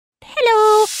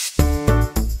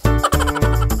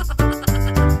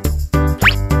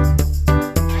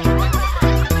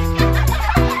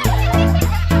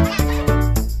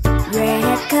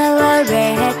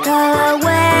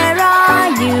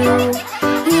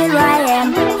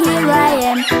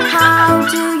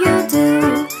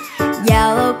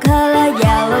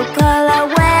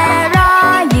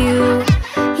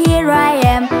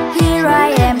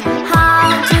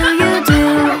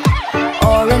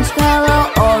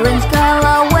orange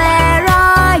color, where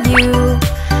are you?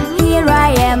 Here I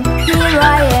am,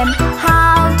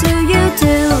 how do you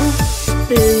do?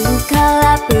 Blue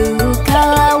color,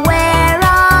 where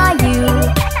are you?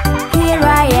 Here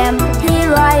I am,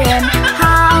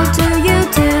 how do you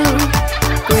do?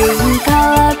 Green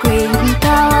color,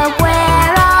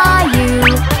 where are you?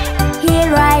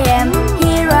 Here I am,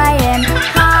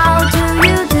 how do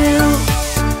you do?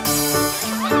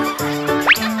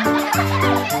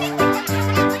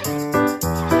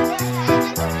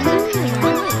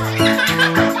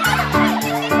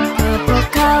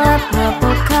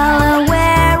 Purple color,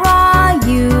 where are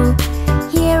you?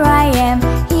 Here I am,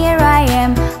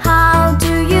 how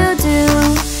do you do?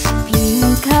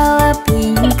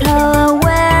 Pink color,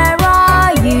 where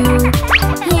are you?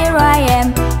 Here I am,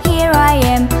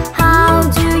 how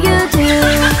do you do?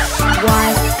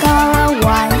 White color,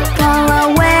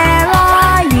 where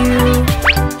are you?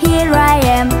 Here I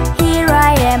am,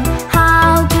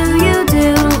 how do you do?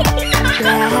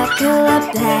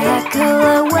 Black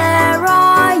color, where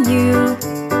are you?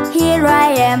 Here I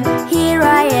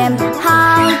am,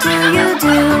 how do you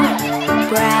do?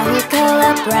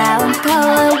 Brown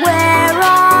color, where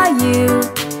are